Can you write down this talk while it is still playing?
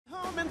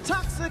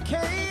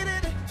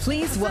intoxicated.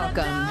 Please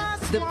welcome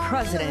the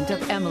president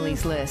of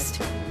Emily's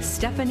List,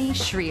 Stephanie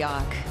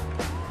Schriock.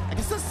 I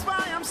guess that's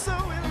why I'm so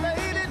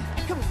elated.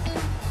 Come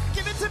on,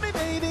 give it to me,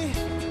 baby.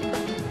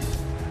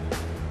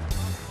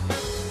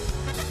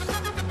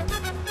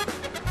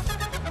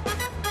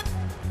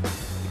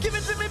 Give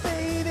it to me,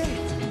 baby.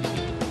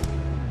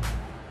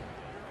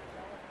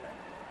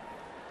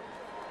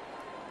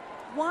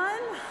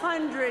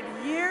 100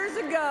 years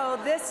ago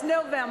this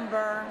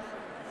November,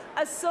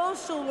 a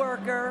social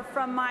worker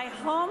from my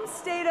home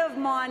state of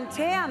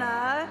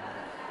Montana,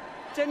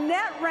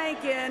 Jeanette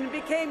Rankin,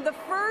 became the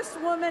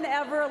first woman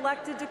ever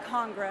elected to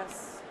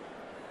Congress.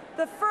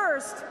 The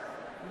first,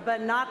 but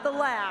not the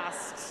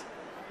last.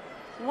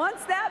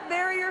 Once that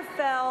barrier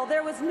fell,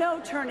 there was no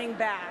turning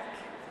back.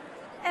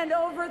 And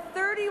over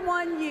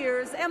 31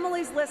 years,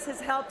 Emily's List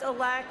has helped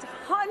elect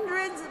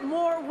hundreds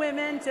more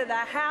women to the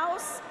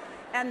House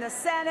and the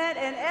Senate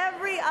and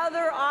every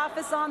other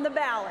office on the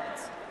ballot,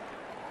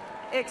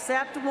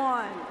 except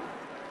one.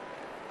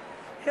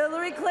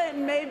 Hillary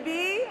Clinton may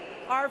be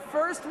our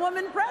first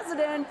woman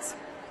president,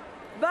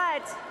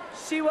 but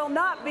she will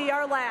not be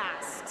our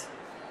last.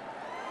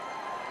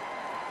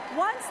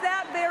 Once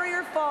that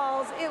barrier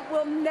falls, it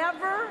will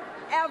never,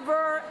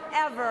 ever,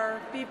 ever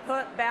be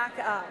put back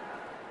up.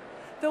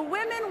 The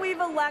women we've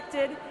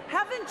elected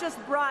haven't just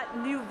brought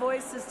new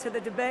voices to the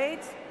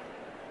debate.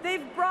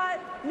 They've brought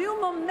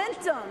new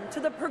momentum to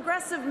the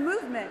progressive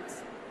movement.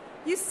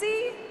 You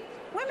see,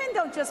 women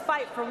don't just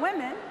fight for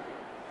women.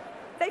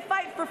 They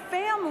fight for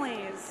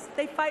families.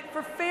 They fight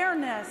for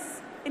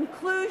fairness,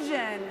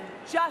 inclusion,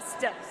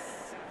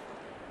 justice.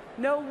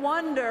 No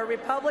wonder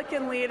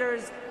Republican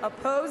leaders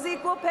oppose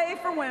equal pay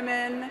for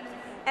women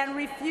and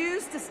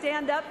refuse to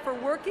stand up for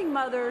working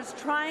mothers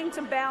trying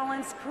to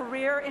balance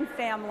career and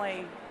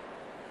family.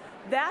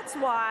 That's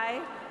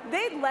why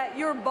they'd let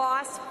your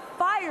boss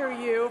fire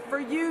you for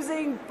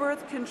using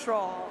birth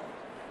control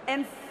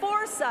and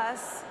force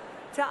us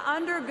to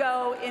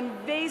undergo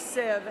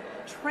invasive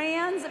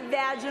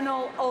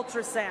transvaginal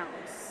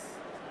ultrasounds.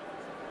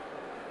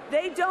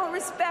 They don't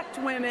respect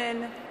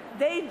women.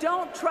 They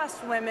don't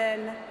trust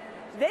women.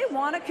 They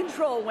want to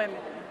control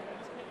women.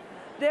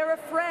 They're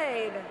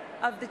afraid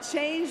of the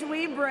change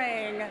we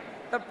bring,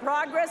 the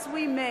progress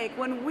we make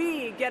when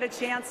we get a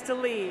chance to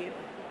lead.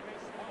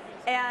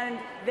 And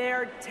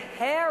they're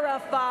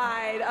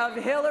terrified of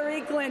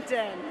Hillary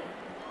Clinton.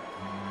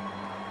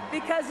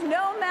 Because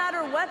no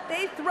matter what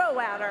they throw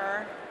at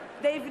her,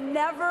 they've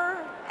never,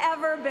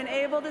 ever been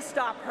able to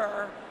stop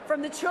her.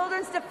 From the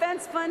Children's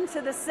Defense Fund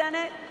to the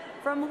Senate,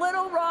 from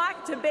Little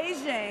Rock to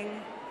Beijing,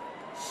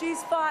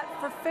 she's fought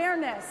for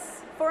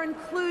fairness, for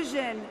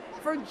inclusion,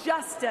 for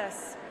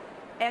justice,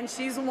 and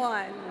she's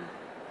won.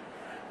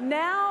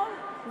 Now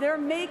they're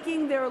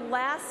making their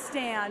last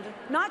stand,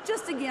 not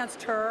just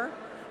against her,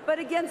 but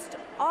against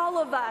all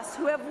of us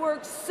who have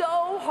worked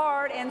so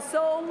hard and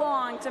so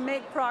long to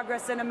make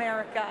progress in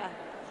America.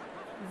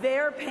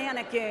 They're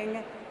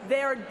panicking,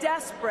 they're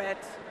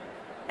desperate,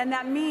 and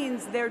that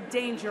means they're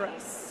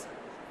dangerous.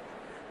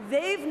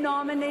 They've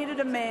nominated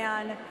a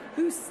man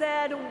who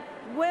said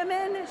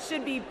women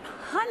should be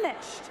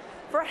punished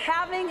for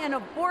having an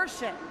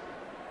abortion,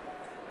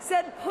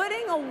 said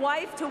putting a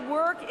wife to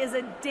work is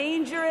a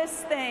dangerous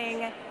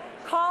thing,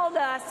 called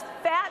us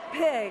fat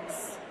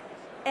pigs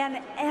and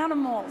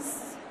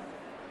animals.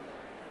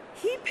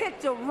 He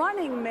picked a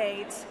running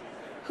mate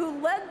who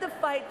led the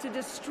fight to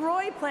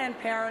destroy Planned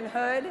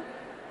Parenthood,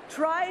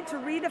 tried to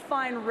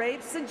redefine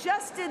rape,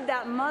 suggested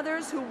that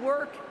mothers who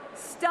work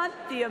stunt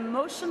the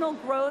emotional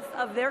growth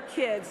of their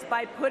kids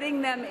by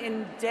putting them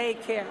in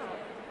daycare.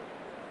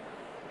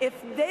 If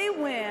they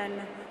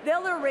win,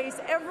 they'll erase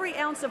every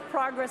ounce of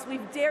progress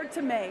we've dared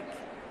to make.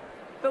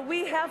 But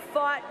we have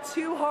fought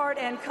too hard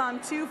and come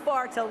too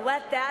far to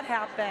let that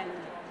happen.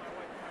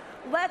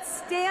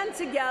 Let's stand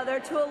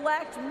together to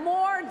elect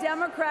more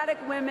Democratic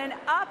women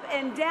up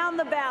and down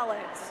the ballot.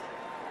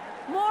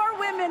 More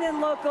women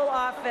in local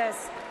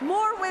office,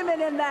 more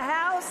women in the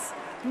House,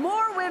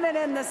 more women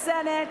in the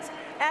Senate,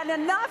 and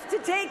enough to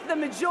take the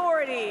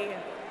majority.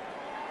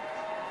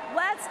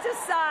 Let's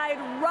decide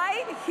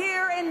right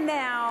here and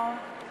now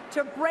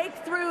to break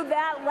through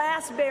that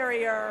last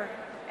barrier.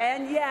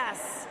 And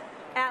yes,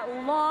 at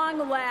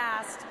long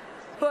last,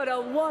 put a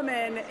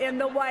woman in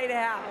the White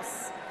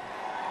House.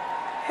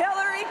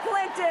 Hillary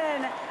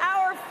Clinton,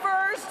 our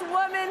first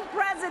woman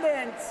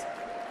president,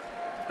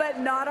 but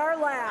not our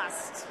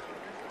last.